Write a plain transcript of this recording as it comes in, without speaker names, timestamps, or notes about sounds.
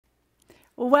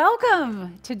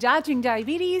Welcome to Dodging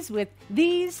Diabetes with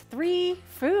these three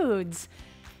foods.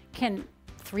 Can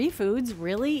three foods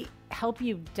really help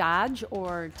you dodge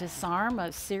or disarm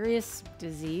a serious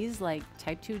disease like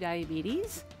type 2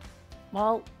 diabetes?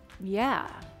 Well, yeah,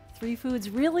 three foods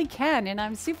really can, and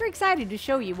I'm super excited to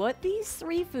show you what these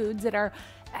three foods that are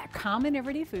common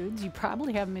everyday foods, you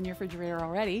probably have them in your refrigerator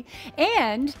already,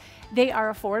 and they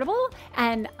are affordable,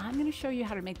 and I'm going to show you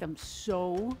how to make them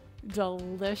so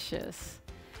delicious.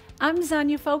 I'm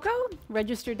Zonya Foco,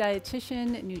 registered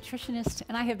dietitian, nutritionist,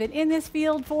 and I have been in this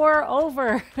field for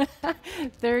over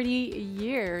 30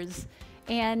 years.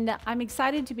 And I'm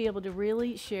excited to be able to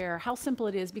really share how simple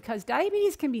it is because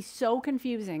diabetes can be so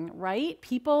confusing, right?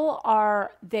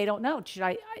 They don't know.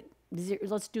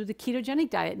 Let's do the ketogenic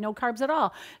diet, no carbs at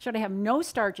all. Should I have no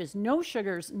starches, no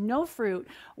sugars, no fruit?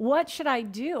 What should I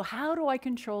do? How do I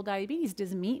control diabetes?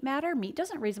 Does meat matter? Meat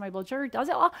doesn't raise my blood sugar, does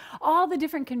it? All the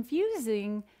different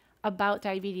confusing about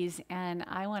diabetes, and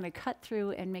I want to cut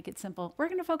through and make it simple. We're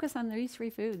going to focus on these three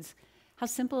foods. How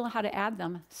simple, how to add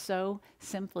them so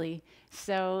simply.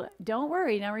 So don't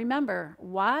worry. Now remember,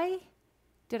 why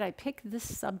did I pick this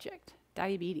subject,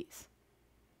 diabetes?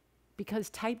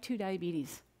 Because type 2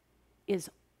 diabetes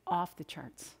is off the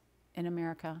charts in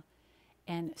America,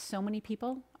 and so many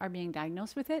people are being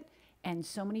diagnosed with it, and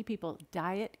so many people,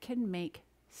 diet can make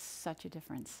such a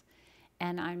difference.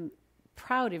 And I'm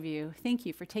proud of you. Thank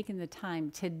you for taking the time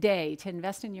today to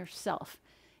invest in yourself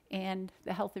and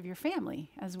the health of your family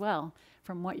as well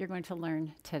from what you're going to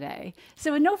learn today.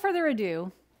 So with no further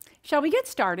ado, shall we get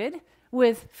started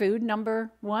with food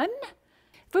number one?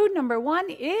 Food number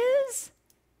one is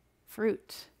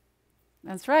fruit.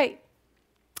 That's right,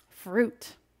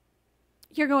 fruit.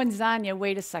 You're going, Zonya,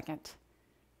 wait a second.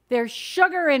 There's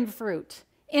sugar in fruit.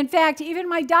 In fact, even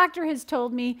my doctor has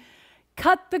told me,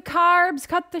 cut the carbs,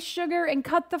 cut the sugar, and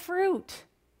cut the fruit.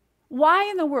 Why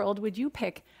in the world would you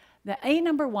pick the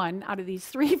number one out of these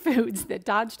three foods that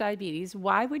dodge diabetes?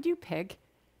 Why would you pick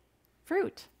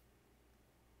fruit?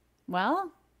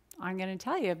 Well, I'm going to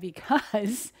tell you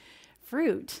because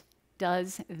fruit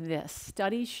does this.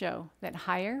 Studies show that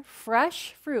higher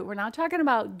fresh fruit, we're not talking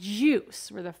about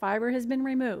juice where the fiber has been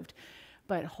removed,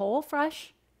 but whole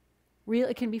fresh,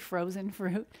 it can be frozen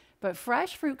fruit, but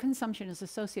fresh fruit consumption is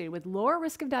associated with lower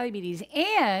risk of diabetes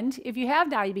and, if you have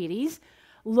diabetes,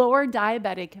 lower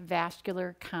diabetic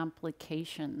vascular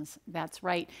complications. That's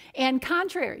right. And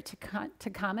contrary to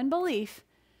common belief,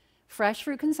 fresh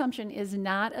fruit consumption is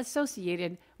not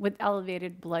associated with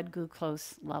elevated blood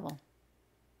glucose level.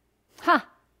 Ha!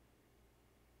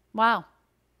 Wow.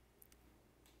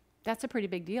 That's a pretty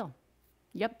big deal.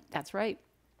 Yep, that's right.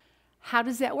 How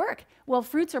does that work? Well,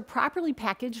 fruits are properly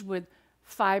packaged with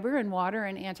fiber and water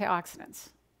and antioxidants.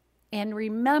 And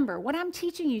remember, what I'm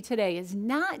teaching you today is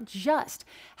not just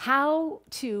how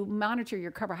to monitor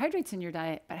your carbohydrates in your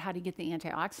diet, but how to get the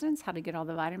antioxidants, how to get all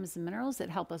the vitamins and minerals that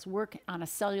help us work on a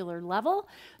cellular level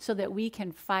so that we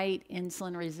can fight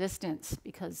insulin resistance,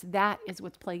 because that is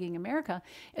what's plaguing America,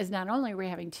 is not only are we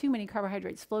having too many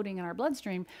carbohydrates floating in our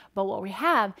bloodstream, but what we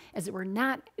have is that we're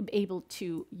not able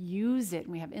to use it.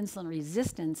 We have insulin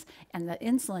resistance, and the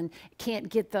insulin can't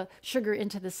get the sugar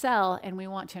into the cell, and we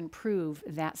want to improve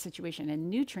that situation. And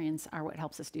nutrients are what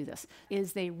helps us do this,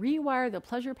 is they rewire the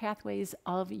pleasure pathways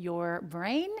of your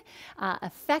brain,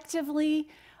 effectively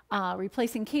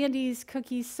replacing candies,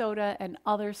 cookies, soda, and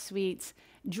other sweets,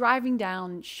 driving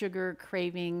down sugar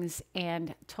cravings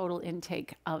and total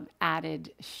intake of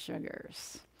added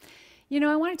sugars. You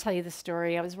know, I want to tell you the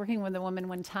story. I was working with a woman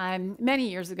one time, many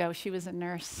years ago. She was a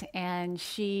nurse, and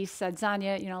she said,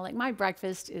 Zonya, you know, like my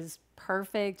breakfast is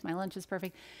perfect, my lunch is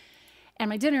perfect, and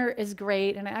my dinner is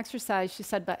great, and I exercise. She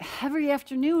said, but every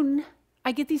afternoon,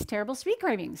 I get these terrible sweet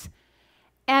cravings.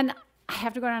 And I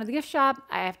have to go down to the gift shop,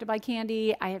 I have to buy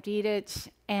candy, I have to eat it.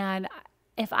 And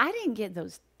if I didn't get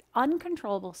those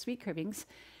uncontrollable sweet cravings,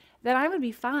 then I would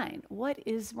be fine. What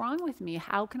is wrong with me?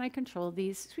 How can I control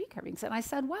these sweet cravings? And I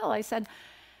said, well,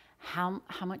 how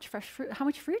much fresh fruit, how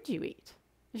much fruit do you eat?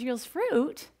 She goes,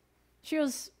 fruit? She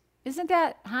goes, isn't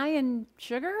that high in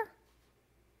sugar?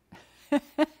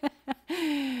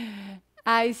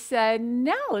 I said,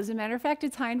 no, as a matter of fact,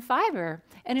 it's high in fiber,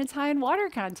 and it's high in water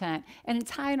content, and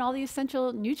it's high in all the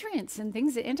essential nutrients and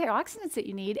things, the antioxidants that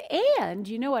you need. And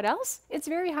you know what else it's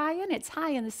very high in? It's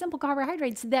high in the simple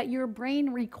carbohydrates that your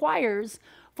brain requires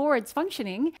for its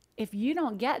functioning. If you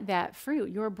don't get that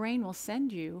fruit, your brain will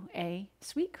send you a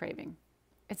sweet craving.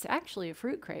 It's actually a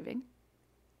fruit craving.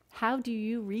 How do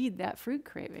you read that fruit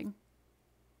craving?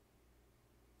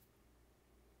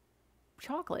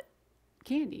 Chocolate,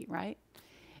 candy, right?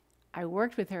 I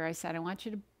worked with her. I said, I want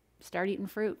you to start eating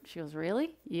fruit. She goes,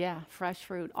 really? Yeah, fresh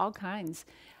fruit, all kinds.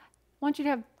 I want you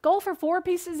to go for 4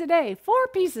 pieces a day. 4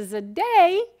 pieces a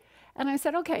day? And I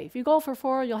said, okay, if you go for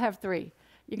 4, you'll have 3.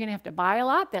 You're going to have to buy a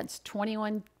lot. That's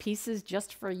 21 pieces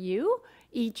just for you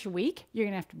each week. You're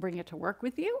going to have to bring it to work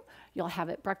with you. You'll have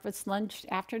it breakfast, lunch,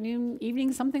 afternoon,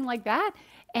 evening, something like that,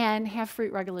 and have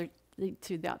fruit regularly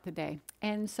throughout the day.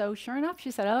 And so sure enough,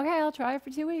 she said, okay, I'll try it for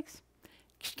 2 weeks.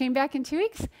 She came back in 2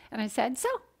 weeks, and I said, so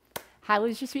how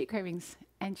was your sweet cravings?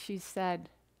 And she said,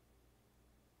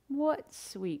 what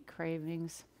sweet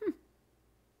cravings?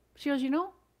 She goes, you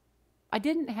know, I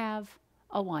didn't have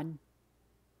a 1.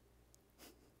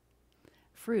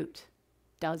 Fruit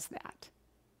does that.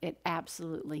 It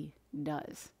absolutely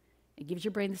does. It gives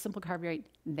your brain the simple carbohydrate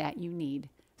that you need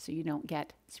so you don't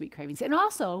get sweet cravings. And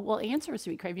also will answer a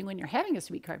sweet craving when you're having a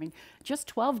sweet craving. Just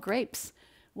 12 grapes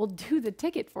will do the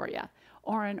ticket for you,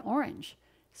 or an orange.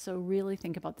 So really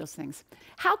think about those things.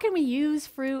 How can we use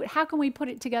fruit? How can we put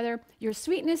it together? Your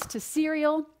sweetness to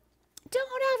cereal.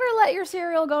 Don't ever let your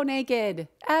cereal go naked,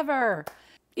 ever.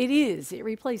 It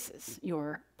replaces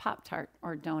your Pop-Tart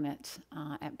or donut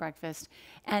at breakfast,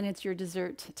 and it's your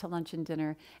dessert to lunch and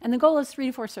dinner. And the goal is 3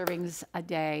 to 4 servings a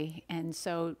day. And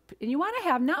so you want to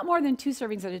have not more than 2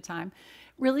 servings at a time.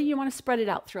 Really, you want to spread it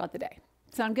out throughout the day.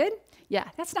 Sound good? Yeah,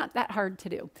 that's not that hard to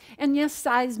do. And yes,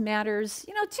 size matters.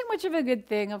 You know, too much of a good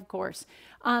thing, of course.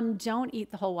 Don't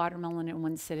eat the whole watermelon in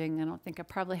one sitting. I don't think I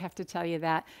probably have to tell you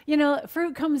that. You know,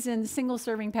 fruit comes in single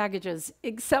serving packages,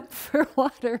 except for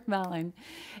watermelon.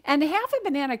 And half a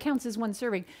banana counts as 1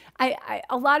 serving.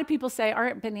 A lot of people say,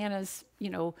 aren't bananas, you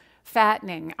know,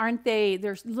 fattening? Aren't they?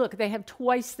 Look, they have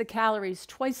twice the calories,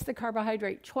 twice the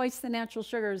carbohydrate, twice the natural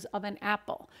sugars of an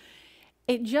apple.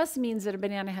 It just means that a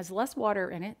banana has less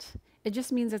water in it. It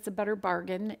just means it's a better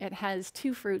bargain. It has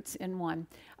 2 fruits in 1.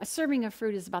 A serving of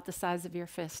fruit is about the size of your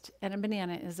fist, and a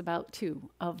banana is about 2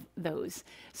 of those.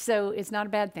 So it's not a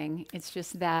bad thing. It's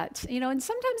just that, you know, and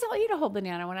sometimes I'll eat a whole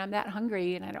banana when I'm that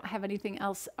hungry and I don't have anything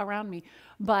else around me.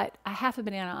 But a half a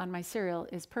banana on my cereal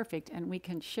is perfect, and we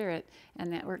can share it,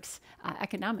 and that works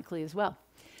economically as well.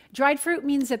 Dried fruit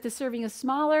means that the serving is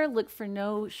smaller. Look for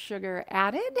no sugar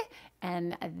added,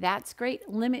 and that's great.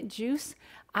 Limit juice.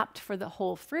 Opt for the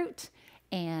whole fruit,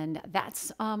 and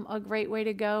that's a great way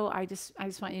to go. I just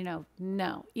want you to know,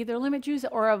 no, either limit juice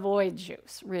or avoid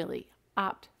juice. Really,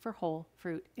 opt for whole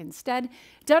fruit instead.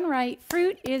 Done right,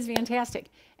 fruit is fantastic,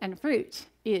 and fruit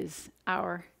is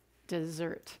our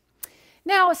dessert.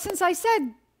 Now, since I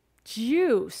said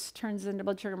juice turns into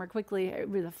blood sugar more quickly,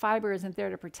 the fiber isn't there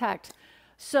to protect.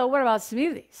 So what about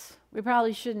smoothies? We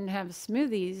probably shouldn't have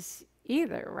smoothies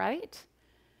either, right?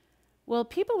 Well,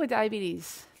 people with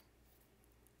diabetes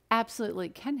absolutely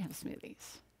can have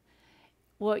smoothies.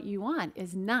 What you want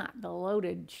is not the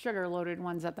loaded, sugar-loaded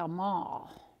ones at the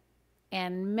mall.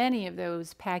 And many of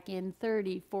those pack in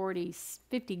 30, 40,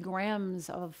 50 grams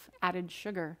of added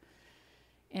sugar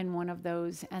in one of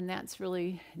those, and that's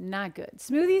really not good.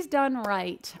 Smoothies done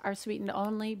right are sweetened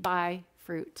only by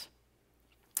fruit.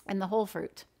 And the whole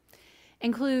fruit.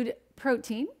 Include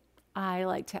protein. I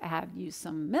like to use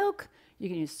some milk. You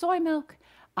can use soy milk,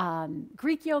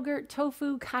 Greek yogurt,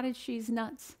 tofu, cottage cheese,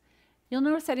 nuts. You'll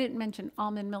notice I didn't mention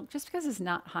almond milk just because it's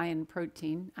not high in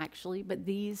protein, actually, but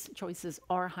these choices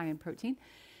are high in protein.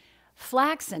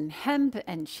 Flax and hemp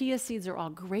and chia seeds are all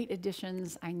great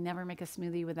additions. I never make a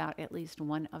smoothie without at least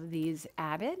one of these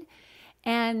added.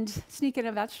 And sneak in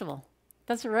a vegetable.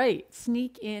 That's right.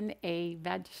 Sneak in a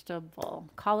vegetable.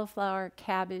 Cauliflower,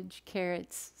 cabbage,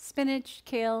 carrots, spinach,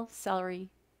 kale, celery,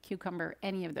 cucumber,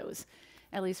 any of those.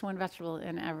 At least one vegetable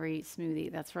in every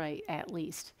smoothie. That's right, at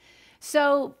least.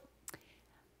 So,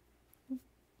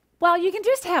 well, you can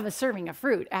just have a serving of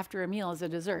fruit after a meal as a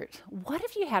dessert. What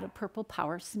if you had a Purple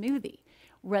Power smoothie?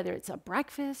 Whether it's a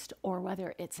breakfast or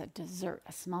whether it's a dessert,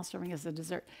 a small serving as a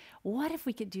dessert. What if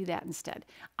we could do that instead?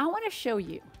 I want to show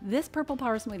you this Purple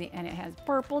Power smoothie, and it has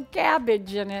purple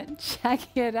cabbage in it. Check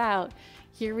it out.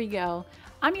 Here we go.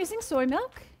 I'm using soy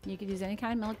milk. You could use any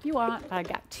kind of milk you want. I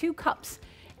got 2 cups.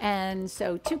 And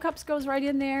so 2 cups goes right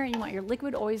in there. You want your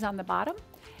liquid always on the bottom.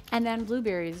 And then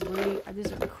blueberries,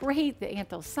 these are great. The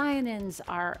anthocyanins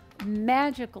are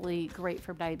magically great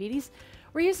for diabetes.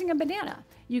 We're using a banana.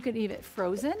 You could eat it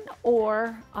frozen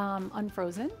or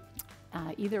unfrozen,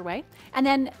 either way. And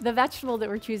then the vegetable that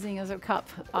we're choosing is a cup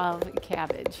of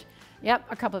cabbage. Yep,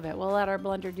 a cup of it. We'll let our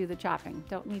blender do the chopping.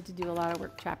 Don't need to do a lot of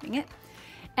work chopping it.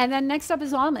 And then next up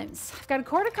is almonds. I've got a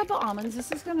 1/4 cup of almonds.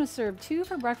 This is going to serve 2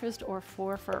 for breakfast or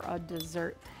 4 for a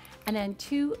dessert. And then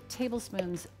 2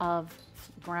 tablespoons of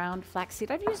ground flaxseed.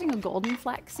 I'm using a golden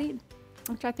flaxseed.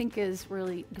 which I think is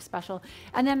really special.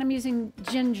 And then I'm using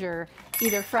ginger,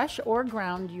 either fresh or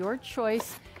ground, your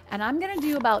choice. And I'm gonna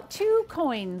do about 2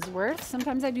 coins worth.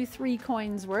 Sometimes I do 3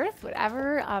 coins worth,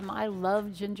 whatever. I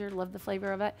love ginger, love the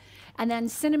flavor of it. And then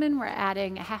cinnamon, we're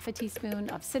adding a half a teaspoon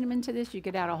of cinnamon to this. You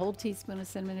could add a whole teaspoon of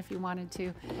cinnamon if you wanted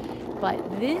to.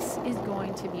 But this is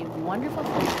going to be wonderful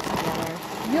flavors together.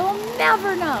 You'll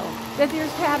never know that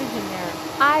there's cabbage in there.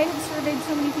 I have surveyed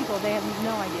so many people, they have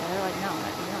no idea. They're like, no,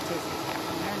 you don't taste like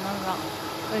cabbage in there, none at all.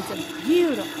 But it's a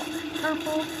beautiful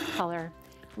purple color.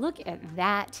 Look at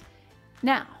that.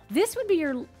 Now, this would be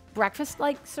your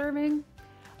breakfast-like serving,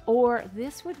 or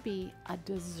this would be a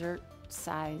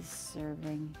dessert-size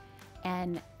serving.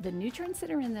 And the nutrients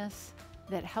that are in this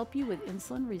that help you with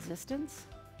insulin resistance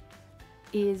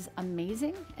is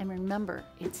amazing. And remember,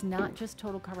 it's not just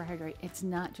total carbohydrate. It's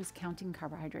not just counting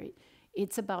carbohydrate.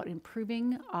 It's about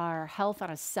improving our health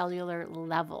on a cellular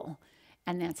level.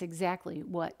 And that's exactly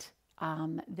what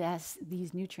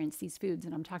these nutrients, these foods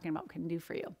that I'm talking about can do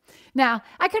for you. Now,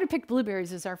 I could have picked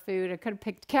blueberries as our food. I could have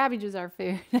picked cabbage as our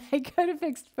food. I could have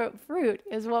picked fruit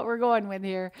is what we're going with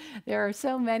here. There are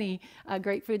so many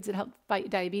great foods that help fight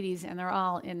diabetes, and they're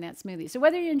all in that smoothie. So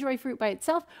whether you enjoy fruit by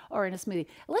itself or in a smoothie,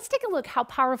 let's take a look how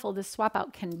powerful this swap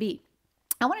out can be.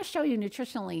 I want to show you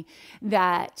nutritionally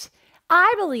that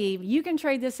I believe you can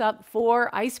trade this up for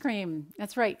ice cream.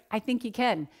 That's right. I think you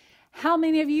can. How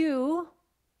many of you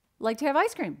like to have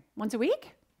ice cream once a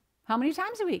week? How many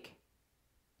times a week?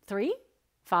 3,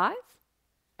 5,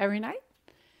 every night?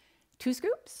 2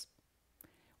 scoops?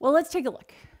 Well, let's take a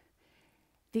look.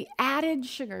 The added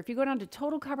sugar, if you go down to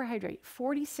total carbohydrate,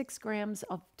 46 grams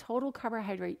of total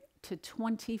carbohydrate to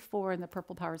 24 in the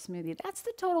Purple Power smoothie. That's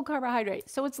the total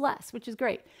carbohydrate, so it's less, which is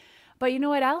great. But you know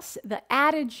what else? The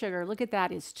added sugar, look at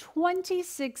that, is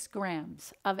 26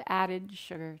 grams of added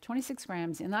sugar, 26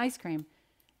 grams in the ice cream,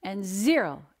 and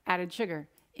 0 added sugar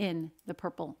in the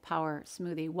Purple Power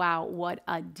smoothie. Wow, what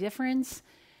a difference.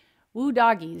 Woo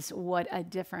doggies, what a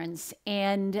difference.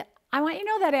 And I want you to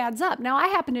know that adds up. Now, I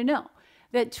happen to know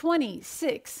that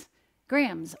 26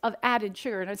 grams of added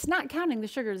sugar, and it's not counting the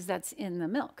sugars that's in the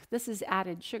milk. This is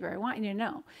added sugar. I want you to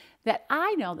know that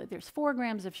I know that there's 4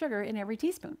 grams of sugar in every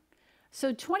teaspoon.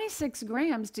 So 26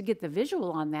 grams to get the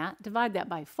visual on that, divide that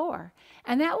by 4,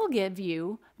 and that will give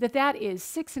you that is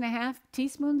 6.5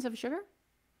 teaspoons of sugar.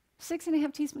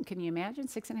 6.5 teaspoons. Can you imagine?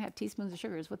 6.5 teaspoons of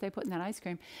sugar is what they put in that ice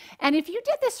cream. And if you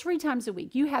did this 3 times a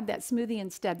week, you had that smoothie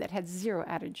instead that had 0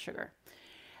 added sugar.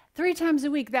 3 times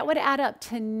a week, that would add up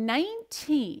to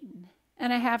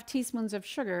 19.5 teaspoons of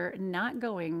sugar not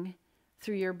going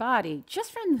through your body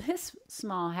just from this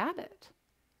small habit.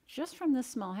 Just from this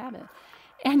small habit.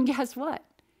 And guess what?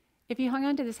 If you hung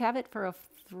on to this habit for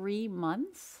 3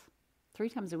 months, 3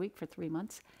 times a week for 3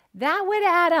 months, that would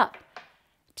add up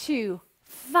to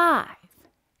 5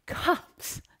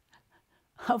 cups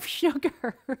of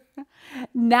sugar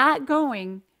not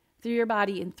going through your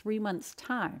body in 3 months'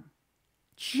 time.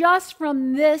 Just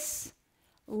from this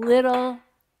little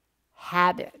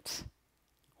habit.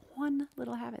 One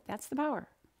little habit. That's the power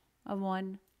of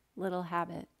one little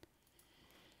habit.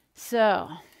 So,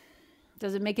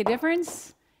 does it make a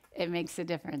difference? It makes a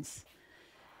difference.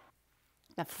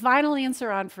 The final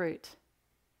answer on fruit.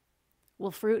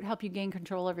 Will fruit help you gain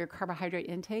control of your carbohydrate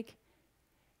intake?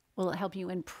 Will it help you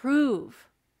improve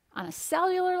on a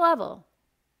cellular level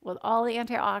with all the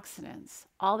antioxidants,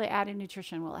 all the added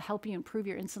nutrition? Will it help you improve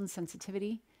your insulin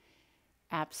sensitivity?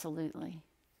 Absolutely.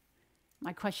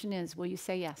 My question is, will you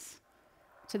say yes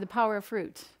to the power of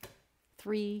fruit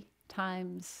 3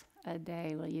 times a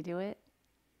day? Will you do it?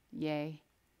 Yay.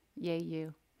 Yay,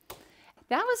 you.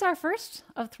 That was our first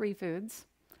of 3 foods.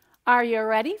 Are you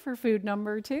ready for food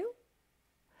number 2?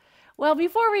 Well,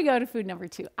 before we go to food number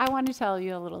 2, I want to tell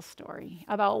you a little story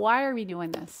about why are we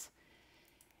doing this.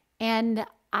 And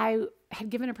I had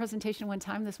given a presentation one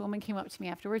time. This woman came up to me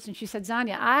afterwards and she said,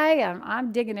 Zonya,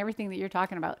 I'm digging everything that you're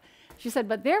talking about. She said,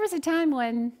 but there was a time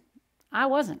when I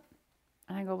wasn't.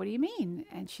 And I go, what do you mean?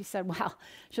 And she said, well,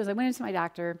 she goes, I went into my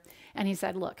doctor and he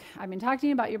said, look, I've been talking to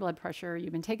you about your blood pressure.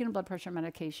 You've been taking a blood pressure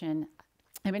medication.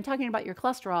 I've been talking about your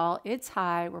cholesterol. It's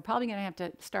high. We're probably going to have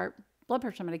to start blood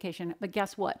pressure medication. But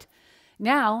guess what?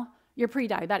 Now you're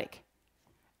pre-diabetic.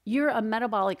 You're a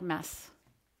metabolic mess.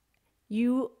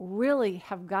 You really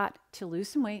have got to lose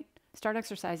some weight, start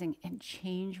exercising, and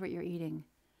change what you're eating.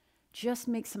 Just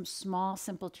make some small,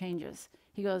 simple changes.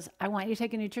 He goes, I want you to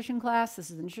take a nutrition class. This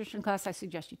is the nutrition class I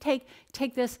suggest you take.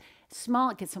 Take this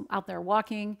small, get some out there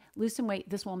walking, lose some weight.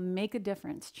 This will make a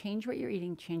difference. Change what you're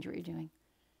eating, change what you're doing.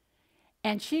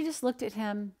 And she just looked at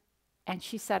him and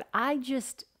she said, I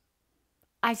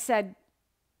said,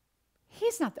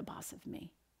 He's not the boss of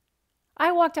me.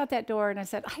 I walked out that door and I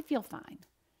said, I feel fine.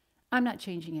 I'm not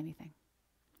changing anything.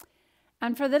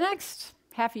 And for the next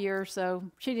half a year or so,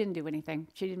 she didn't do anything.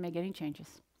 She didn't make any changes.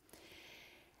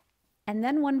 And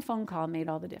then one phone call made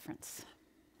all the difference.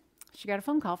 She got a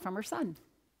phone call from her son.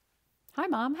 Hi,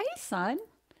 Mom. Hey, son.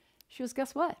 She goes,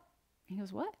 guess what? He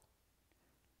goes, what?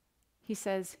 He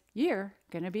says, you're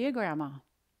going to be a grandma.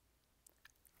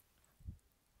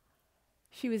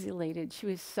 She was elated. She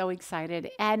was so excited.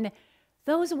 And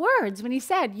those words, when he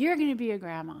said, you're going to be a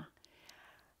grandma,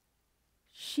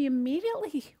 she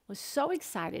immediately was so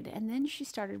excited. And then she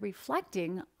started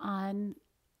reflecting on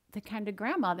the kind of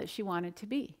grandma that she wanted to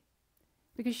be.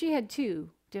 Because she had two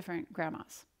different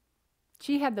grandmas.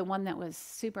 She had the one that was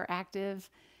super active,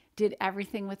 did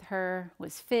everything with her,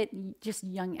 was fit, just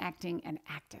young acting and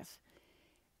active.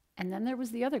 And then there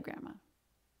was the other grandma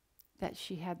that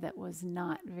she had that was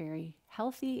not very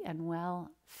healthy and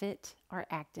well, fit or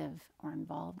active or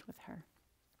involved with her.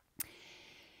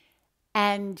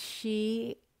 And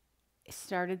she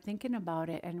started thinking about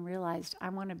it and realized, I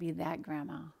want to be that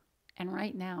grandma. And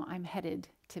right now I'm headed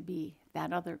to be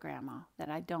that other grandma that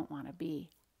I don't want to be.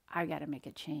 I got to make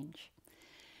a change.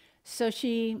 So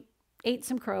she ate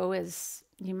some crow, as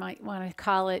you might want to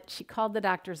call it. She called the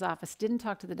doctor's office, didn't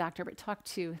talk to the doctor, but talked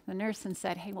to the nurse and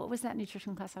said, hey, what was that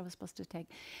nutrition class I was supposed to take?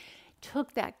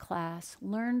 Took that class,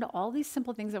 learned all these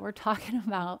simple things that we're talking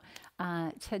about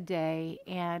today,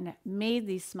 and made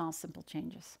these small, simple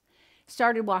changes.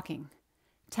 Started walking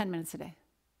 10 minutes a day,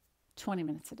 20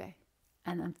 minutes a day,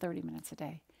 and then 30 minutes a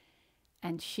day.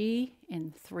 And she,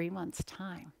 in 3 months'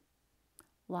 time,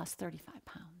 lost 35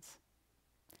 pounds.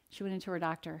 She went into her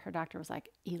doctor. Her doctor was like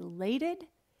elated.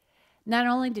 Not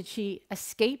only did she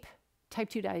escape type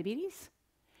 2 diabetes,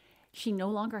 she no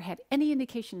longer had any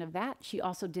indication of that. She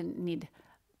also didn't need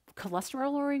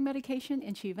cholesterol lowering medication,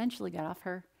 and she eventually got off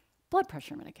her blood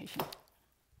pressure medication.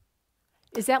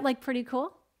 Is that like pretty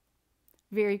cool?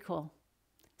 Very cool.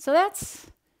 So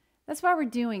that's why we're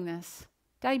doing this.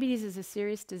 Diabetes is a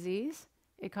serious disease.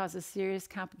 It causes serious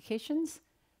complications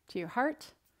to your heart,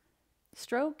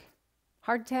 stroke,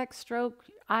 heart attack, stroke,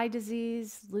 eye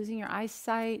disease, losing your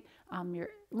eyesight, your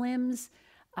limbs,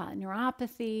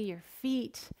 neuropathy, your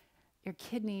feet, your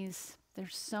kidneys.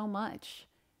 There's so much.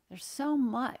 There's so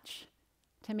much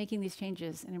to making these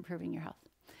changes and improving your health.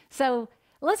 So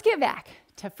let's get back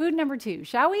to food number 2,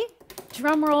 shall we?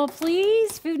 Drum roll,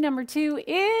 please. Food number 2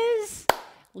 is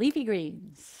leafy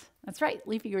greens. That's right,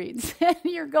 leafy greens.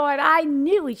 You're going, I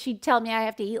knew she'd tell me I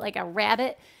have to eat like a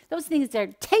rabbit. Those things are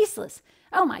tasteless.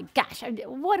 Oh my gosh,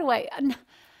 what do I?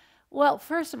 Well,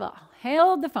 first of all,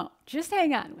 hold the phone. Just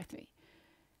hang on with me.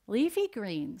 Leafy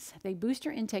greens, they boost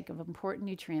your intake of important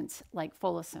nutrients like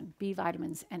folacin, B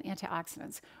vitamins, and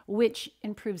antioxidants, which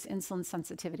improves insulin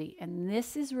sensitivity. And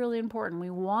this is really important. We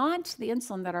want the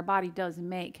insulin that our body does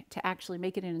make to actually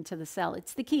make it into the cell.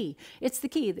 It's the key. It's the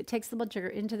key that takes the blood sugar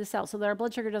into the cell so that our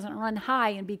blood sugar doesn't run high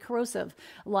and be corrosive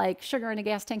like sugar in a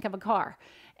gas tank of a car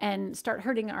and start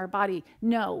hurting our body.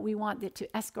 No, we want it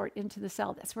to escort into the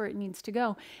cell. That's where it needs to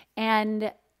go.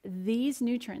 And these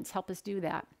nutrients help us do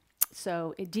that.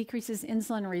 So it decreases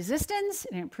insulin resistance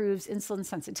and improves insulin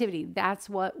sensitivity. That's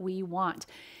what we want.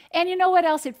 And you know what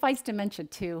else? It fights dementia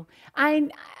too. I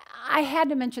had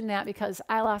to mention that because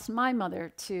I lost my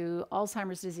mother to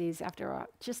Alzheimer's disease after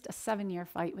just a 7-year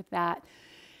fight with that.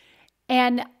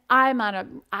 And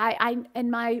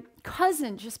and my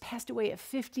cousin just passed away at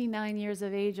 59 years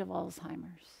of age of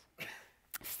Alzheimer's.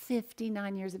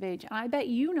 59 years of age. And I bet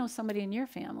you know somebody in your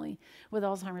family with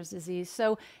Alzheimer's disease.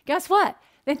 So guess what?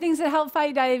 The things that help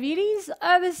fight diabetes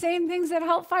are the same things that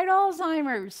help fight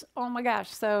Alzheimer's. Oh my gosh.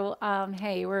 So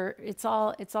hey, it's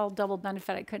all double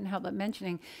benefit. I couldn't help but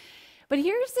mentioning. But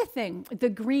here's the thing, the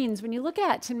greens, when you look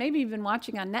at, and maybe you've been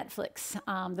watching on Netflix,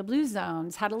 the Blue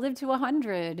Zones, How to Live to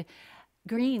 100,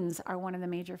 greens are one of the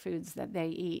major foods that they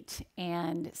eat.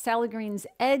 And salad greens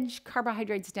edge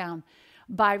carbohydrates down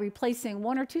by replacing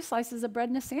 1 or 2 slices of bread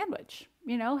in a sandwich.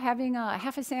 You know, having a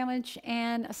half a sandwich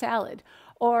and a salad,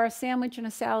 or a sandwich and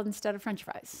a salad instead of French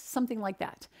fries, something like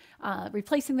that.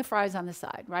 Replacing the fries on the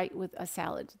side, right, with a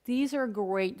salad. These are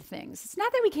great things. It's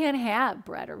not that we can't have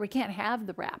bread or we can't have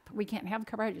the wrap. We can't have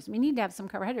carbohydrates. We need to have some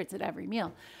carbohydrates at every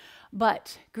meal.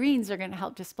 But greens are going to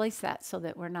help displace that so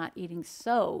that we're not eating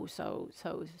so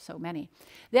many.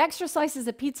 The extra slices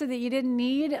of pizza that you didn't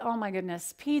need, oh my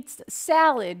goodness,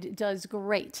 salad does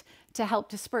great to help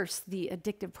disperse the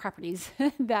addictive properties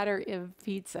that are in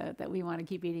pizza that we want to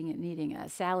keep eating and eating. A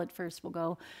salad first will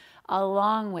go a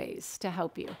long ways to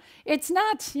help you. It's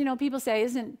not, you know, people say,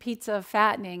 isn't pizza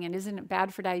fattening and isn't it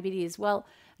bad for diabetes? Well,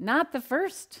 not the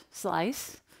first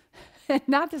slice.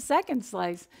 not the second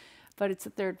slice, but it's the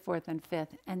third, fourth, and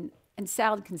fifth. And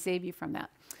salad can save you from that.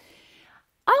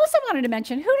 I also wanted to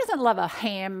mention, who doesn't love a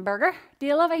hamburger? Do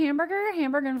you love a hamburger?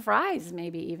 Hamburger and fries,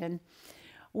 maybe even.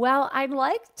 Well, I'd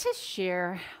like to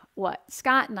share what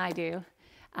Scott and I do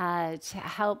to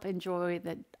help enjoy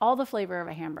all the flavor of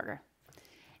a hamburger.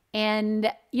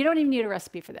 And you don't even need a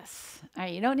recipe for this. All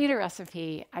right, you don't need a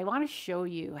recipe. I want to show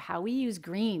you how we use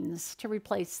greens to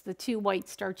replace the 2 white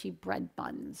starchy bread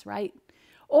buns, right?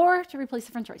 Or to replace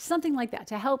the french fries, something like that,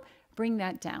 to help bring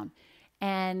that down.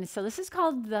 And so this is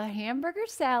called the hamburger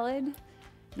salad.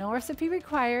 No recipe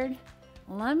required.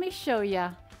 Let me show you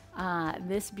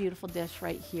this beautiful dish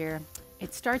right here.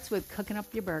 It starts with cooking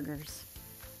up your burgers.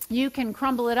 You can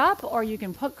crumble it up, or you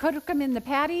can cook them in the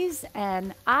patties,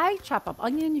 and I chop up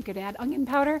onion. You could add onion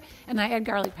powder, and I add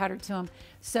garlic powder to them.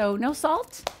 So no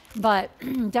salt, but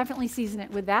definitely season it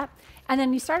with that. And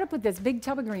then you start up with this big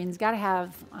tub of greens. Got to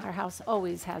have, our house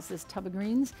always has this tub of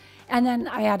greens. And then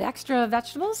I add extra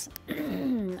vegetables.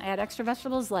 I add extra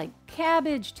vegetables like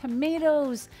cabbage,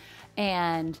 tomatoes,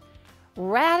 and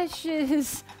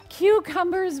radishes.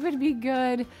 Cucumbers would be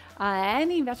good.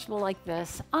 Any vegetable like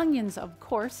this. Onions, of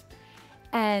course,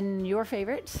 and your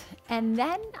favorite. And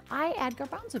then I add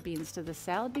garbanzo beans to the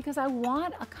salad because I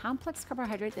want a complex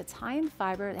carbohydrate that's high in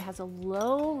fiber, that has a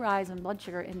low rise in blood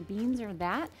sugar, and beans are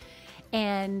that.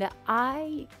 And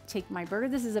I take my burger.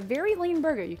 This is a very lean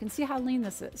burger. You can see how lean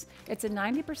this is. It's a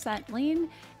 90% lean,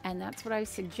 and that's what I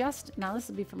suggest. Now, this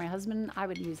would be for my husband. I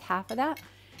would use half of that.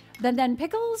 Then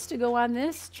pickles to go on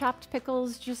this, chopped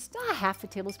pickles, just half a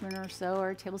tablespoon or so, or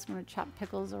a tablespoon of chopped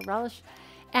pickles or relish,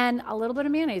 and a little bit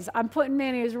of mayonnaise. I'm putting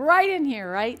mayonnaise right in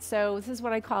here, right? So this is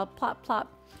what I call plop,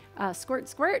 plop, squirt,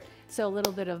 squirt. So a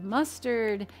little bit of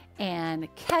mustard and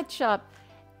ketchup,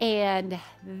 and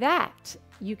that.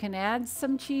 You can add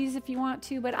some cheese if you want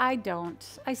to, but I don't.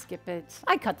 I skip it.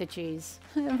 I cut the cheese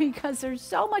because there's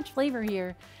so much flavor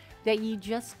here that you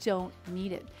just don't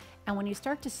need it. And when you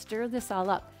start to stir this all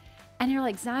up, and you're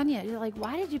like, Zonya, you're like,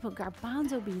 why did you put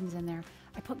garbanzo beans in there?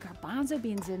 I put garbanzo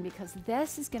beans in because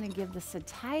this is going to give the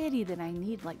satiety that I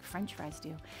need, like French fries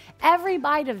do. Every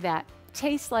bite of that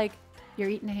tastes like you're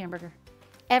eating a hamburger.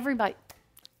 Every bite,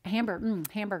 hamburger,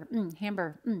 hamburger,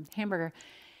 hamburger, hamburger.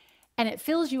 And it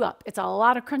fills you up. It's a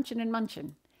lot of crunching and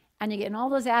munching. And you're getting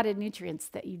all those added nutrients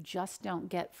that you just don't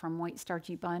get from white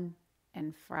starchy bun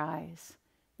and fries.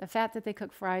 The fat that they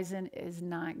cook fries in is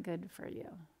not good for you.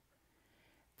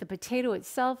 The potato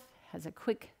itself has a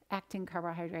quick acting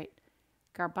carbohydrate.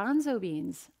 Garbanzo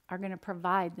beans are going to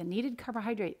provide the needed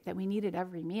carbohydrate that we need at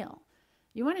every meal.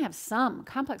 You want to have some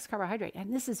complex carbohydrate,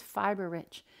 and this is fiber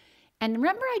rich. And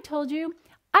remember I told you,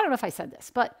 I don't know if I said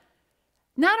this, but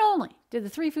not only do the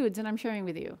 3 foods that I'm sharing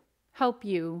with you help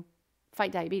you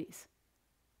fight diabetes,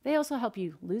 they also help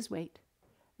you lose weight.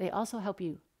 They also help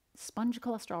you sponge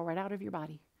cholesterol right out of your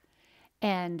body,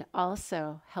 and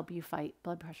also help you fight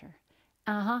blood pressure.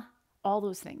 All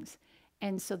those things.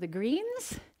 And so the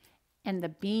greens and the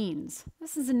beans,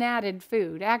 this is an added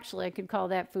food. Actually, I could call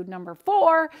that food number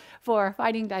 4 for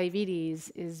fighting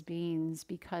diabetes, is beans,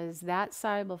 because that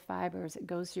soluble fiber, as it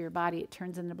goes through your body, it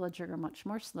turns into blood sugar much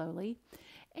more slowly.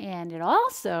 And it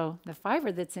also, the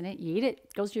fiber that's in it, you eat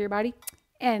it, goes through your body,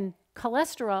 and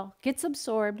cholesterol gets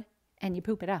absorbed and you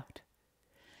poop it out.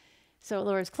 So it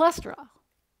lowers cholesterol,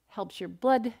 helps your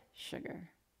blood sugar,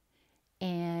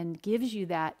 and gives you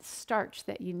that starch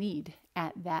that you need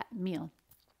at that meal.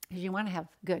 Because you want to have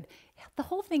good. The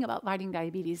whole thing about fighting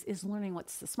diabetes is learning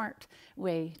what's the smart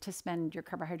way to spend your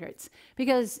carbohydrates.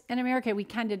 Because in America, we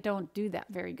kind of don't do that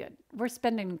very good. We're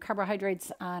spending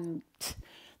carbohydrates on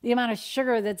the amount of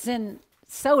sugar that's in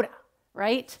soda,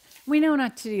 right? We know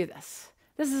not to do this.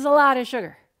 This is a lot of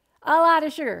sugar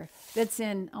that's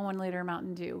in a 1 liter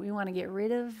Mountain Dew. We want to get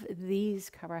rid of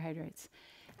these carbohydrates.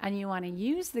 And you want to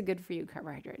use the good for you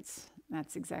carbohydrates.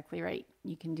 That's exactly right.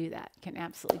 You can do that. You can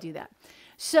absolutely do that.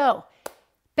 So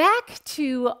back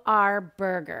to our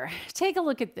burger. Take a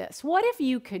look at this. What if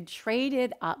you could trade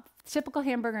it up? Typical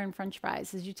hamburger and French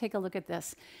fries, as you take a look at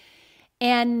this.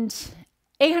 And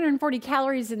 840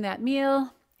 calories in that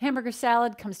meal. Hamburger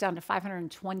salad comes down to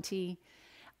 520.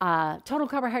 Total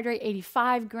carbohydrate,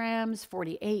 85 grams,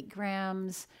 48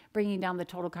 grams, bringing down the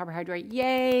total carbohydrate.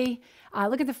 Yay.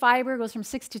 Look at the fiber, goes from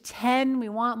 6 to 10. We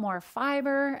want more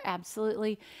fiber,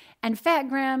 absolutely. And fat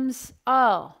grams,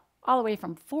 all the way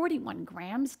from 41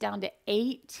 grams down to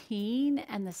 18.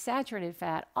 And the saturated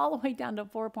fat all the way down to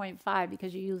 4.5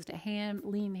 because you used a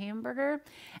lean hamburger.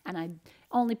 And I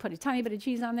only put a tiny bit of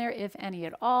cheese on there, if any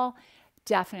at all.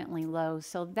 Definitely low.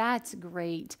 So that's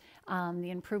great,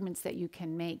 the improvements that you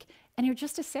can make. And you're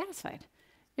just as satisfied.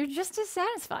 You're just as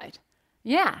satisfied.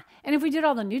 Yeah. And if we did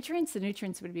all the nutrients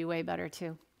would be way better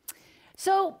too.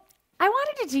 So I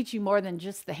wanted to teach you more than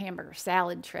just the hamburger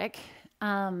salad trick.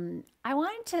 I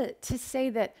wanted to say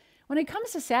that when it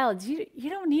comes to salads, you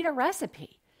don't need a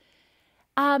recipe.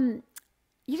 You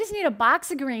just need a box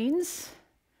of greens,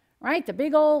 right? The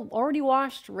big old already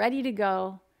washed, ready to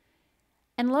go,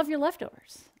 and love your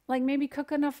leftovers. Like maybe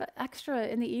cook enough extra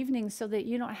in the evening so that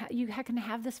you can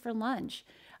have this for lunch.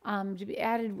 To be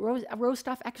added, roast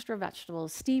off extra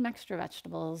vegetables, steam extra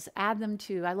vegetables, add them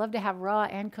to. I love to have raw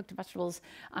and cooked vegetables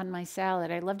on my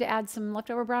salad. I love to add some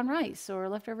leftover brown rice or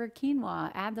leftover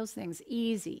quinoa. Add those things.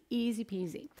 Easy, easy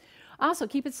peasy. Also,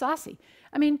 keep it saucy.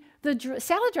 I mean, the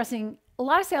salad dressing, a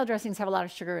lot of salad dressings have a lot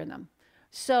of sugar in them.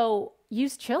 So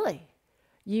use chili,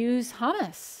 use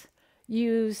hummus,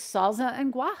 use salsa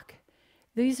and guac.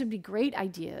 These would be great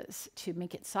ideas to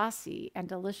make it saucy and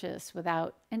delicious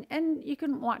without, and you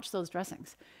can watch those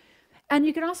dressings. And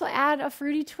you can also add a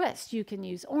fruity twist. You can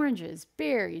use oranges,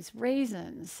 berries,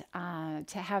 raisins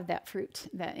to have that fruit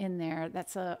in there.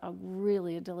 That's a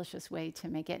really delicious way to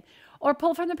make it. Or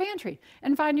pull from the pantry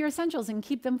and find your essentials and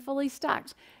keep them fully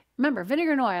stocked. Remember,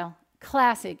 vinegar and oil,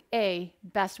 classic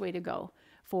best way to go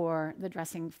for the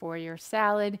dressing for your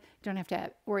salad. You don't have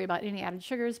to worry about any added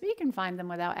sugars, but you can find them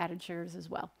without added sugars as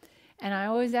well. And I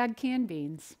always add canned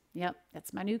beans. Yep,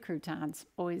 that's my new croutons.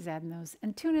 Always adding those.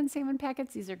 And tuna and salmon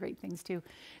packets, these are great things too.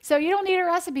 So you don't need a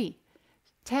recipe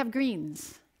to have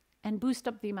greens and boost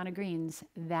up the amount of greens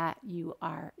that you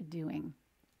are doing.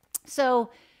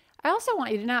 So I also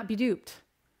want you to not be duped.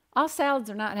 All salads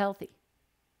are not healthy,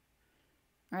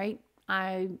 right?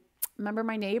 I remember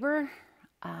my neighbor,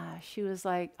 she was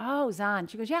like, "Oh, Zon."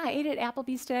 She goes, "Yeah, I ate at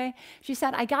Applebee's today." She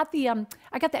said, "I got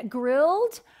that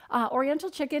grilled Oriental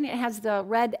chicken. It has the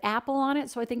red apple on it,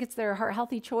 so I think it's their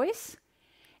healthy choice."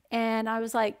 And I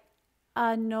was like,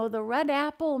 "No, the red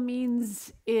apple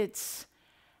means it's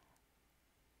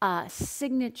a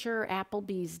signature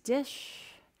Applebee's dish,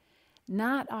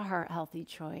 not a heart healthy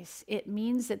choice. It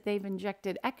means that they've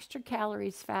injected extra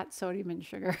calories, fat, sodium, and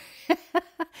sugar."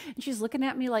 And she's looking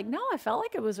at me like, "No, I felt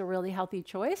like it was a really healthy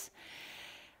choice."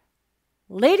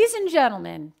 Ladies and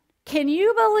gentlemen, can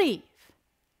you believe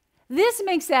this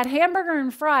makes that hamburger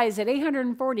and fries at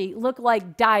 840 look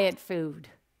like diet food?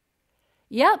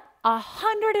 Yep,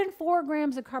 104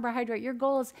 grams of carbohydrate. Your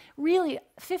goal is really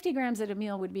 50 grams at a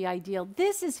meal would be ideal.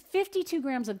 This is 52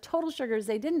 grams of total sugars.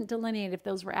 They didn't delineate if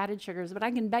those were added sugars, but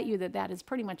I can bet you that that is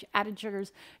pretty much added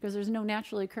sugars because there's no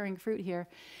naturally occurring fruit here.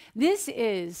 This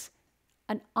is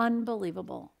an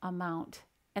unbelievable amount.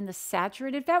 And the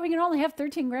saturated fat, we can only have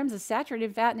 13 grams of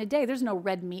saturated fat in a day. There's no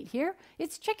red meat here.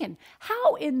 It's chicken.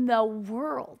 How in the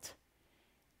world?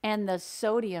 And the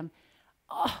sodium.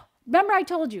 Oh, remember I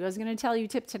told you I was going to tell you a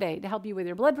tip today to help you with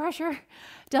your blood pressure,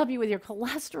 to help you with your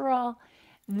cholesterol.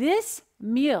 This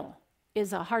meal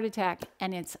is a heart attack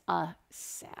and it's a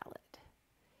salad.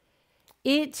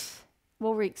 It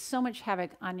will wreak so much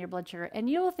havoc on your blood sugar, and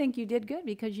you'll think you did good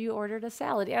because you ordered a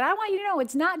salad. And I want you to know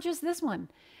it's not just this one.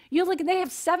 You look, they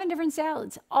have 7 different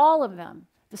salads, all of them.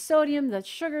 The sodium, the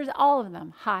sugars, all of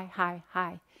them, high, high,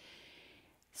 high.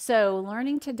 So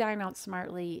learning to dine out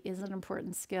smartly is an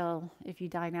important skill if you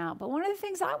dine out. But one of the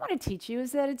things I want to teach you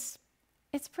is that it's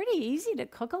pretty easy to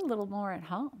cook a little more at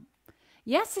home.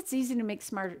 Yes, it's easy to make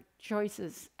smart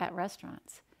choices at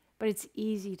restaurants, but it's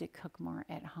easy to cook more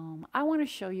at home. I want to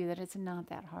show you that it's not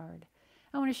that hard.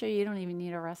 I want to show you don't even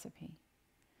need a recipe.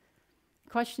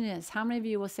 The question is, how many of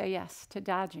you will say yes to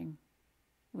dodging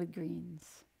with greens?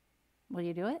 Will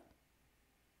you do it?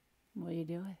 Will you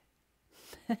do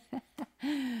it?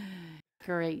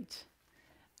 Great.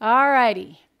 All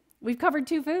righty. We've covered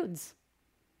 2 foods.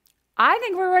 I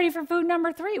think we're ready for food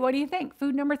number 3. What do you think?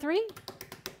 Food number 3?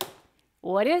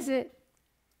 What is it?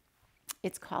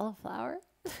 It's cauliflower.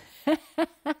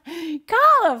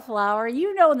 Cauliflower,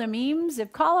 you know the memes.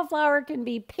 If cauliflower can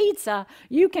be pizza,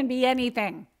 you can be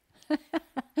anything.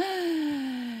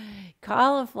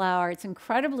 Cauliflower, it's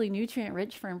incredibly nutrient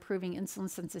rich for improving insulin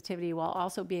sensitivity while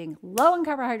also being low in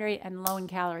carbohydrate and low in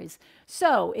calories.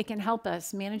 So it can help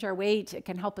us manage our weight. It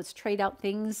can help us trade out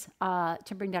things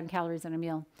to bring down calories in a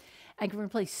meal. I can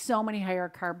replace so many higher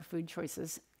carb food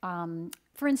choices.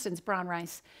 For instance, brown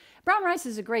rice. Brown rice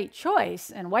is a great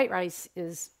choice, and white rice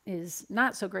is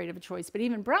not so great of a choice. But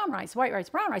even brown rice, white rice,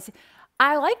 brown rice,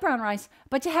 I like brown rice,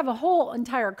 but to have a whole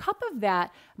entire cup of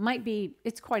that might be,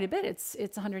 it's quite a bit. It's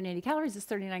 180 calories, it's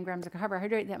 39 grams of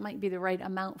carbohydrate. That might be the right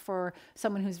amount for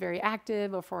someone who's very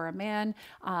active or for a man.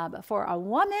 But for a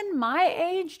woman my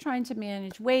age trying to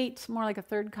manage weight, more like a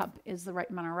 1/3 cup is the right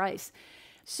amount of rice.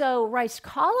 So riced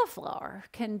cauliflower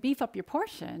can beef up your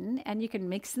portion, and you can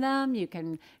mix them, you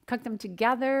can cook them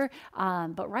together.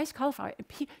 But riced cauliflower,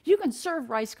 you can serve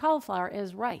riced cauliflower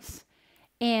as rice.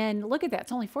 And look at that,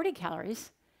 it's only 40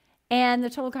 calories. And the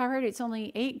total carbohydrate is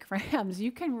only 8 grams.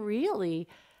 You can really,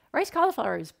 riced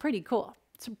cauliflower is pretty cool.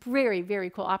 It's a very, very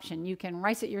cool option. You can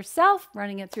rice it yourself,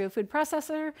 running it through a food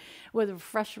processor with a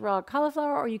fresh raw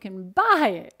cauliflower, or you can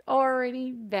buy it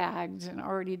already bagged and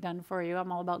already done for you.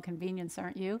 I'm all about convenience,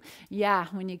 aren't you? Yeah,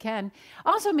 when you can.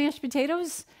 Also, mashed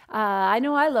potatoes. I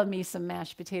know I love me some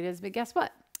mashed potatoes, but guess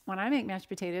what? When I make mashed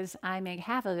potatoes, I make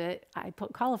half of it. I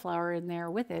put cauliflower in there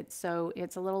with it, so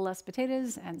it's a little less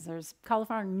potatoes, and there's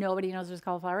cauliflower. Nobody knows there's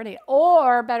cauliflower in it.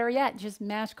 Or better yet, just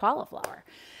mashed cauliflower.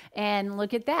 And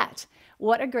look at that.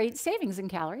 What a great savings in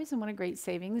calories, and what a great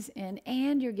savings and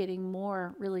you're getting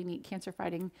more really neat cancer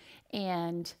fighting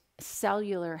and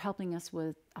cellular, helping us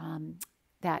with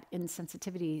that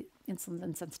insensitivity, insulin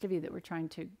insensitivity that we're trying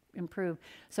to improve.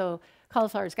 So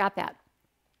cauliflower's got that.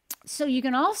 So you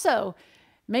can also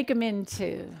make them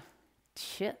into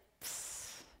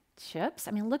chips. Chips?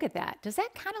 I mean, look at that. Does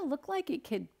that kind of look like it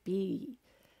could be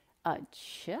a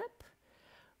chip?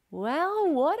 Well,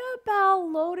 what about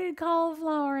loaded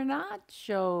cauliflower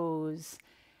nachos?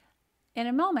 In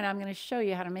a moment, I'm going to show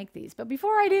you how to make these. But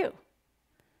before I do,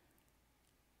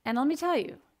 and let me tell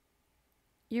you,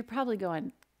 you're probably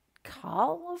going,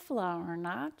 cauliflower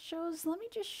nachos? Let me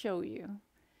just show you.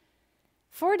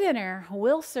 For dinner,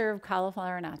 we'll serve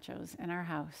cauliflower nachos in our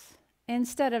house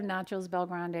instead of nachos Bel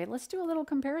Grande. Let's do a little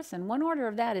comparison. One order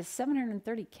of that is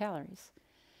 730 calories,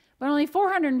 but only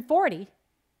 440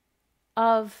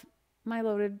 of my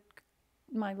loaded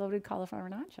cauliflower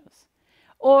nachos,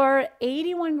 or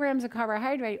 81 grams of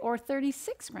carbohydrate, or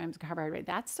 36 grams of carbohydrate.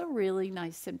 That's a really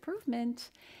nice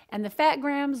improvement. And the fat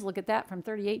grams, look at that, from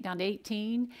 38 down to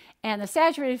 18, and the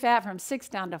saturated fat from 6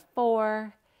 down to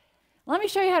 4. Let me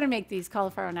show you how to make these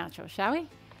cauliflower nachos, shall we?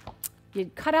 You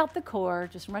cut out the core,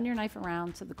 just run your knife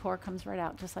around so the core comes right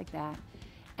out, just like that.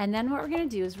 And then what we're going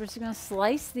to do is we're just going to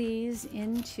slice these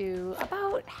into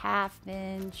about 1/2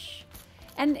 inch.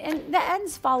 And the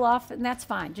ends fall off, and that's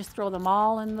fine. Just throw them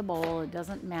all in the bowl. It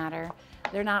doesn't matter.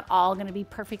 They're not all going to be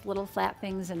perfect little flat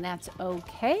things, and that's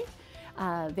okay.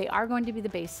 They are going to be the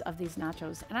base of these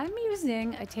nachos. And I'm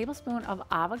using a tablespoon of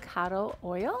avocado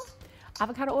oil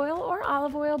or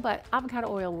olive oil, but avocado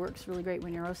oil works really great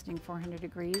when you're roasting 400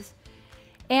 degrees.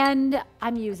 And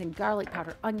I'm using garlic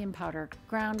powder, onion powder,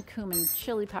 ground cumin,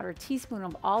 chili powder, teaspoon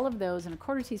of all of those, and a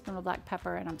 1/4 teaspoon of black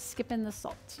pepper, and I'm skipping the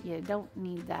salt. You don't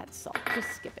need that salt, just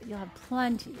skip it. You'll have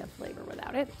plenty of flavor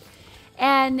without it.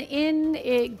 And in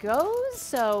it goes.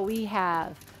 So we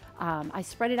have, I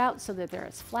spread it out so that they're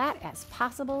as flat as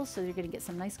possible, so you're gonna get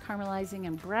some nice caramelizing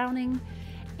and browning.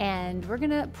 And we're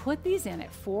gonna put these in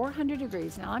at 400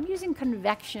 degrees. Now I'm using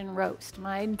convection roast.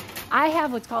 I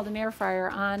have what's called an air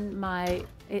fryer on my,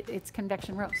 it's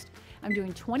convection roast. I'm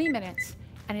doing 20 minutes,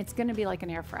 and it's gonna be like an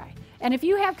air fry. And if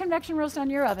you have convection roast on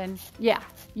your oven, yeah,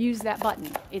 use that button.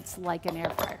 It's like an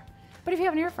air fryer. But if you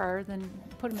have an air fryer, then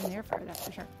put them in the air fryer, that's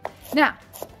for sure. Now,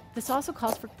 this also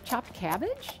calls for chopped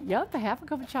cabbage. Yep, a 1/2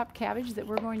 cup of chopped cabbage that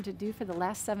we're going to do for the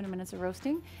last 7 minutes of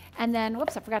roasting. And then,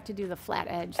 whoops, I forgot to do the flat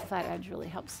edge. The flat edge really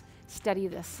helps steady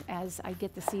this as I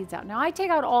get the seeds out. Now, I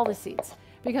take out all the seeds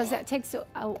because that takes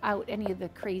out any of the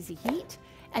crazy heat.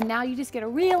 And now you just get a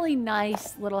really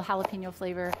nice little jalapeno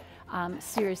flavor,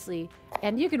 seriously.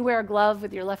 And you can wear a glove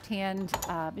with your left hand,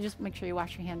 but just make sure you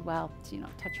wash your hand well, so you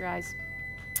don't touch your eyes.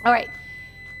 All right,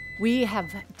 we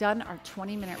have done our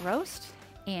 20-minute roast.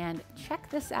 And check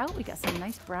this out. We got some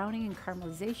nice browning and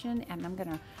caramelization, and I'm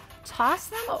gonna toss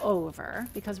them over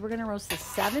because we're gonna roast this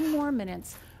 7 more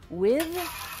minutes with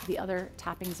the other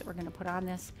toppings that we're gonna put on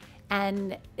this.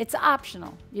 And it's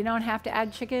optional. You don't have to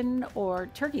add chicken or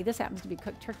turkey. This happens to be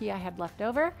cooked turkey I had left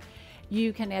over.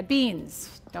 You can add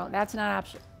beans. That's not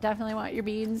optional. Definitely want your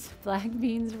beans, black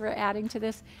beans for adding to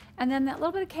this. And then that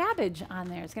little bit of cabbage on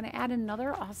there is gonna add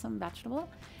another awesome vegetable.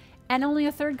 And only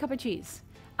a 1/3 cup of cheese.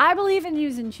 I believe in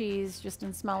using cheese just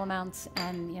in small amounts,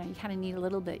 and you kind of need a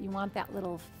little bit. You want that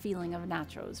little feeling of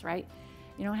nachos, right?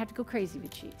 You don't have to go crazy with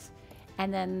cheese.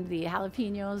 And then the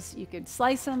jalapenos, you could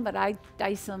slice them, but I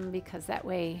dice them because that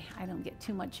way I don't get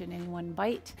too much in any one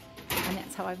bite. And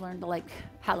that's how I've learned to like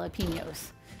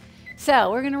jalapenos.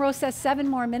 So we're gonna roast that 7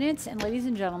 more minutes, and ladies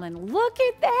and gentlemen, look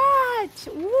at that!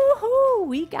 Woohoo!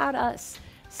 We got us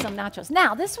some nachos.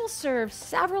 Now, this will serve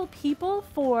several people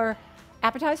for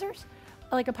appetizers,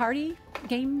 like a party,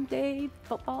 game day,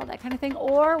 football, that kind of thing,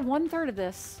 or 1/3 of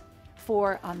this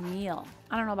for a meal.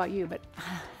 I don't know about you, but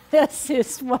this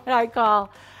is what I call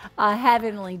a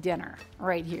heavenly dinner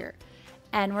right here.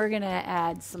 And we're going to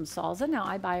add some salsa. Now,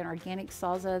 I buy an organic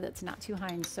salsa that's not too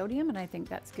high in sodium, and I think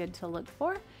that's good to look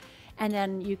for. And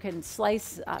then you can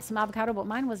slice some avocado, but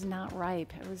mine was not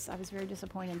ripe. I was very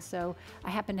disappointed. So I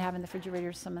happen to have in the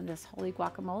refrigerator some of this holy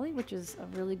guacamole, which is a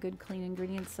really good clean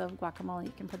ingredients of guacamole.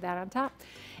 You can put that on top.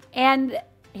 And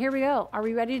here we go. Are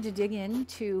we ready to dig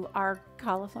into our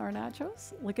cauliflower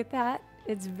nachos? Look at that.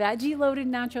 It's veggie loaded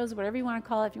nachos, whatever you want to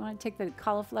call it. If you want to take the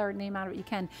cauliflower name out of it, you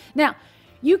can. Now,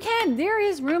 there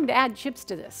is room to add chips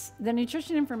to this. The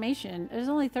nutrition information, there's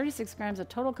only 36 grams of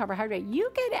total carbohydrate.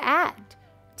 You could add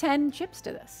 10 chips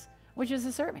to this, which is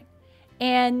a serving.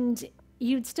 And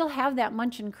you'd still have that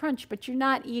munch and crunch, but you're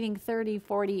not eating 30,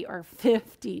 40, or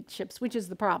 50 chips, which is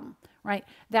the problem, right?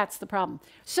 That's the problem.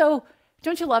 So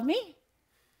don't you love me?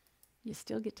 You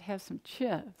still get to have some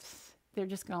chips. They're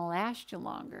just going to last you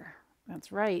longer.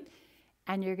 That's right.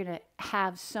 And you're going to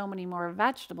have so many more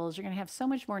vegetables. You're going to have so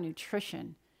much more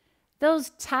nutrition.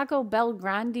 Those Taco Bell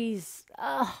Grandes,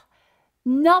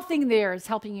 nothing there is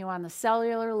helping you on the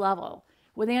cellular level.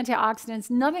 With antioxidants,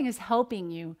 nothing is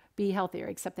helping you be healthier,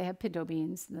 except they have pinto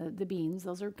beans, the beans.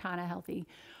 Those are kind of healthy.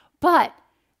 But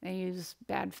they use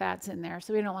bad fats in there,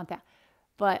 so we don't want that.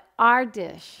 But our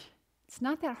dish, it's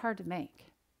not that hard to make.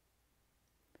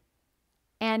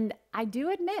 And I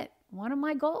do admit, one of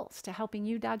my goals to helping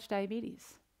you dodge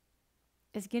diabetes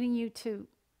is getting you to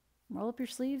roll up your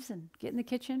sleeves and get in the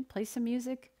kitchen, play some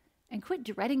music, and quit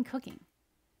dreading cooking.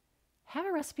 Have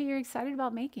a recipe you're excited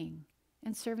about making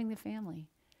and serving the family.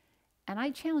 And I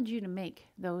challenge you to make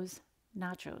those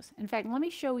nachos. In fact, let me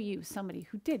show you somebody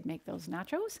who did make those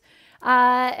nachos.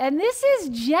 And this is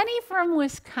Jenny from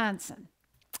Wisconsin.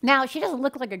 Now, she doesn't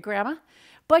look like a grandma,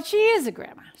 but she is a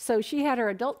grandma. So she had her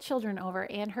adult children over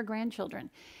and her grandchildren.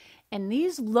 And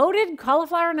these loaded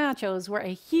cauliflower nachos were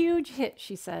a huge hit,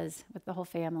 she says, with the whole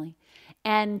family.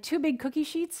 And 2 big cookie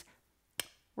sheets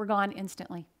were gone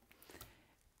instantly.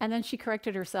 And then she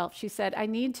corrected herself. She said, I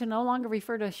need to no longer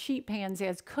refer to sheet pans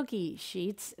as cookie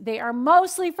sheets. They are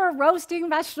mostly for roasting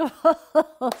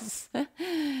vegetables.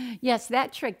 Yes,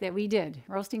 that trick that we did,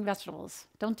 roasting vegetables.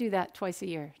 Don't do that twice a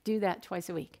year. Do that twice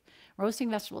a week.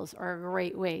 Roasting vegetables are a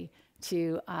great way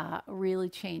to really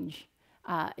change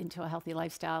into a healthy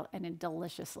lifestyle and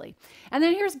deliciously. And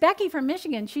then here's Becky from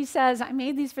Michigan. She says, I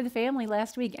made these for the family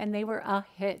last week and they were a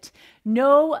hit.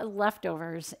 No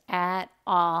leftovers at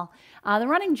all. The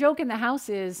running joke in the house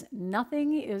is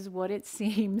nothing is what it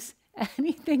seems.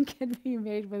 Anything can be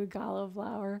made with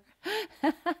cauliflower.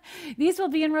 These will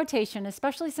be in rotation,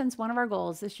 especially since one of our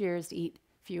goals this year is to eat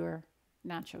fewer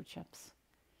nacho chips.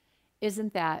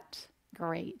 Isn't that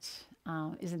great?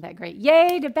 Isn't that great?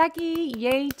 Yay to Becky.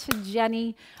 Yay to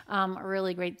Jenny.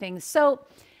 Really great things. So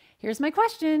here's my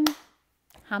question.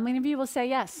 How many of you will say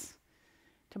yes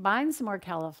to buying some more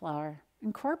cauliflower,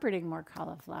 incorporating more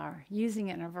cauliflower, using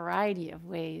it in a variety of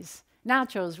ways?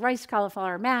 Nachos, rice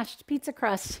cauliflower, mashed, pizza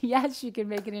crust. Yes, you can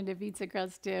make it into pizza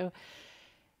crust too.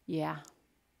 Yeah.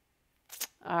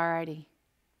 Alrighty.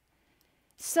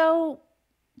 So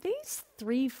these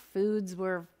 3 foods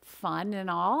were fun and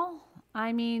all.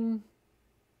 I mean,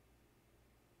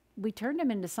 we turned them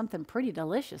into something pretty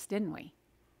delicious, didn't we?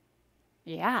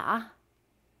 Yeah.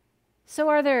 So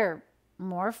are there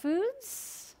more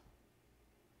foods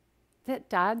that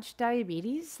dodge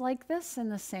diabetes like this in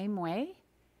the same way?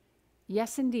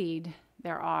 Yes, indeed,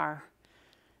 there are.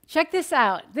 Check this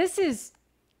out. This is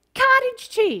cottage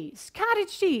cheese.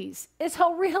 Cottage cheese is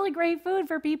a really great food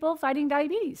for people fighting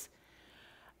diabetes.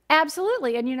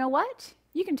 Absolutely. And you know what?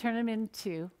 You can turn them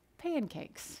into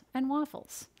pancakes and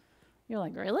waffles. You're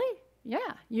like, really? Yeah,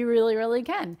 you really, really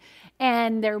can.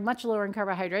 And they're much lower in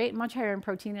carbohydrate, much higher in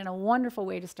protein, and a wonderful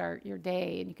way to start your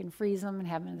day. And you can freeze them and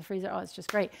have them in the freezer. Oh, it's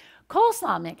just great.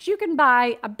 Coleslaw mix. You can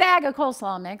buy a bag of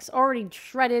coleslaw mix already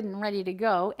shredded and ready to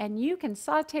go, and you can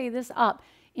saute this up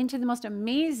into the most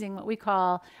amazing, what we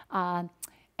call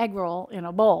egg roll in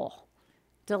a bowl.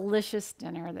 Delicious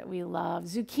dinner that we love.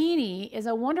 Zucchini is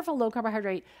a wonderful low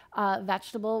carbohydrate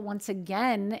vegetable once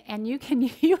again, and you can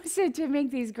use it to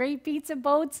make these great pizza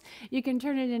boats. You can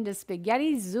turn it into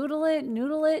spaghetti, zoodle it,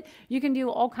 noodle it. You can do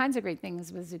all kinds of great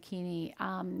things with zucchini.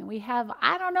 We have,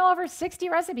 I don't know, over 60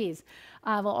 recipes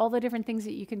of all the different things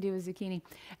that you can do with zucchini.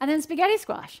 And then spaghetti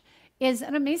squash is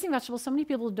an amazing vegetable. So many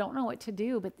people don't know what to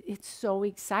do, but it's so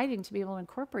exciting to be able to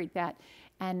incorporate that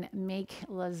and make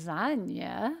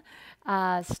lasagna,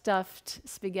 stuffed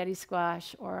spaghetti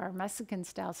squash, or our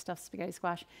Mexican-style stuffed spaghetti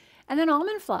squash. And then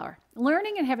almond flour.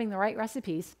 Learning and having the right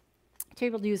recipes to be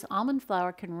able to use almond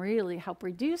flour can really help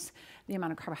reduce the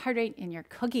amount of carbohydrate in your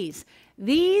cookies.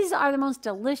 These are the most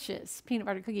delicious peanut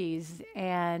butter cookies,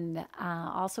 and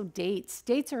also dates.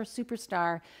 Dates are a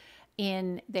superstar.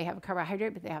 They have a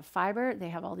carbohydrate, but they have fiber, they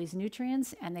have all these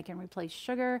nutrients, and they can replace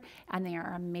sugar, and they are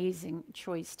an amazing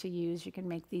choice to use. You can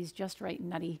make these just right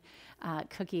nutty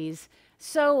cookies.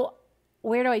 So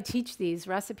where do I teach these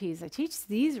recipes? I teach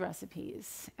these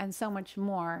recipes and so much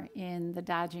more in the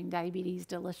Dodging Diabetes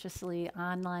Deliciously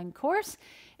online course.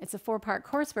 It's a 4-part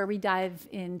course where we dive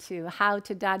into how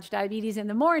to dodge diabetes in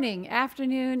the morning,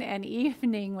 afternoon, and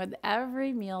evening with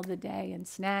every meal of the day and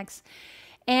snacks.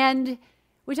 And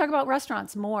we talk about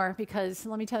restaurants more because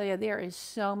let me tell you, there is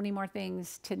so many more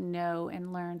things to know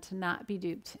and learn to not be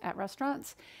duped at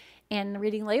restaurants. And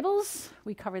reading labels,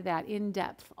 we cover that in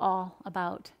depth, all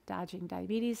about dodging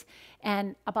diabetes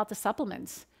and about the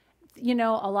supplements. You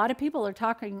know, a lot of people are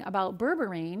talking about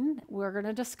berberine. We're going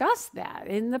to discuss that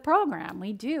in the program.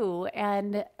 We do.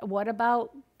 And what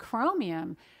about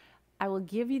chromium? I will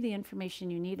give you the information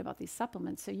you need about these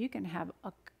supplements so you can have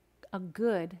a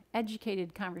good,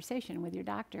 educated conversation with your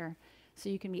doctor so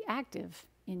you can be active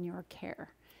in your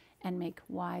care and make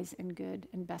wise and good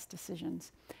and best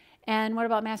decisions. And what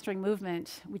about mastering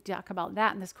movement? We talk about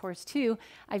that in this course too.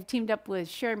 I've teamed up with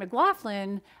Sherry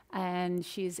McLaughlin, and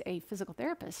she's a physical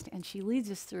therapist, and she leads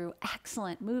us through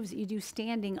excellent moves that you do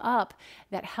standing up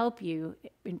that help you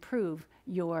improve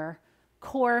your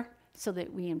core so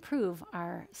that we improve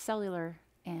our cellular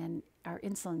and our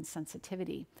insulin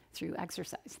sensitivity through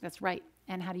exercise. That's right.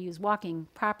 And how to use walking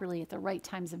properly at the right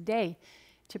times of day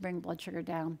to bring blood sugar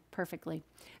down perfectly.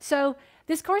 So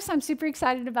this course, I'm super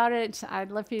excited about it.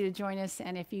 I'd love for you to join us.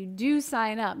 And if you do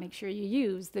sign up, make sure you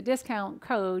use the discount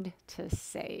code to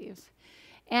save.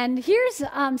 And here's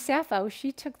Sappho.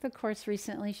 She took the course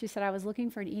recently. She said, I was looking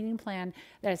for an eating plan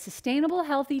that is sustainable,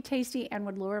 healthy, tasty, and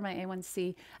would lower my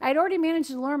A1C. I had already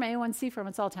managed to lower my A1C from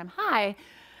its all-time high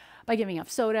by giving up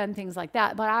soda and things like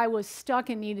that, but I was stuck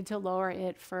and needed to lower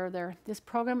it further. This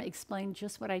program explained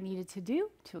just what I needed to do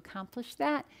to accomplish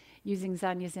that. Using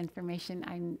Zonya's information,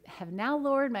 I have now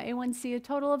lowered my A1C a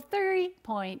total of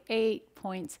 30.8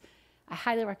 points. I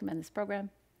highly recommend this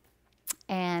program.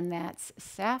 And that's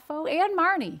Sappho and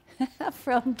Marnie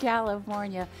from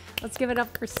California. Let's give it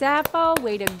up for Sappho.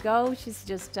 Way to go. She's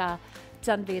just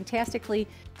done fantastically.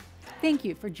 Thank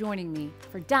you for joining me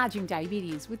for Dodging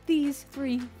Diabetes with these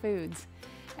 3 foods.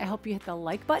 I hope you hit the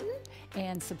like button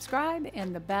and subscribe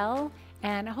and the bell,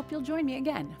 and I hope you'll join me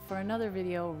again for another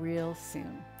video real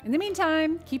soon. In the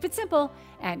meantime, keep it simple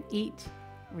and eat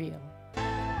real.